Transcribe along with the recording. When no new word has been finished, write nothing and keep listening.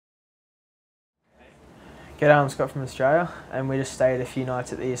G'day, I'm Scott from Australia, and we just stayed a few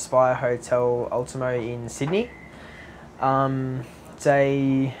nights at the Aspire Hotel Ultimo in Sydney. It's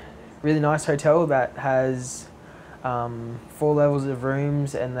a really nice hotel that has 4 levels of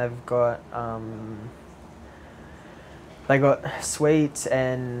rooms, and they've got suites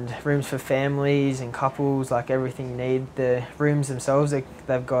and rooms for families and couples, like everything you need. The rooms themselves,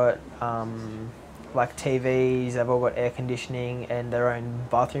 they've got like TVs, they've all got air conditioning and their own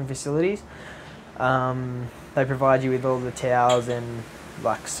bathroom facilities. They provide you with all the towels and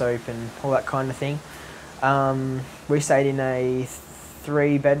like soap and all that kind of thing. We stayed in a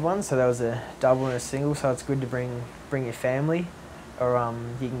 3-bed one, so there was a double and a single, so it's good to bring your family, or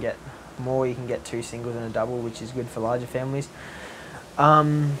you can get more, you can get 2 singles and a double, which is good for larger families.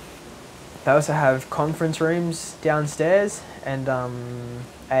 They also have conference rooms downstairs and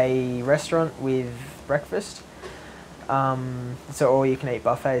a restaurant with breakfast. It's an all-you-can-eat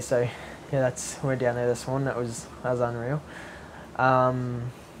buffet, so yeah, we're down there this morning. That was unreal. Yeah,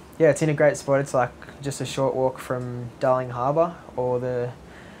 it's in a great spot. It's like just a short walk from Darling Harbour or the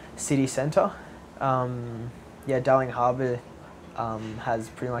city centre. Yeah, Darling Harbour has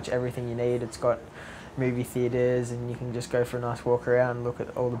pretty much everything you need. It's got movie theatres, and you can just go for a nice walk around and look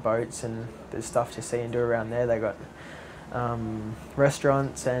at all the boats, and there's stuff to see and do around there. They got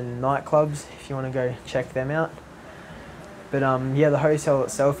restaurants and nightclubs if you want to go check them out. But yeah, the hotel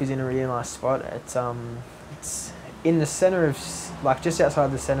itself is in a really nice spot. It's in the centre of, like just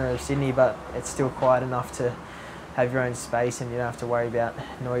outside the centre of Sydney, but it's still quiet enough to have your own space and you don't have to worry about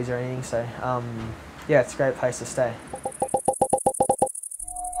noise or anything. So yeah, it's a great place to stay.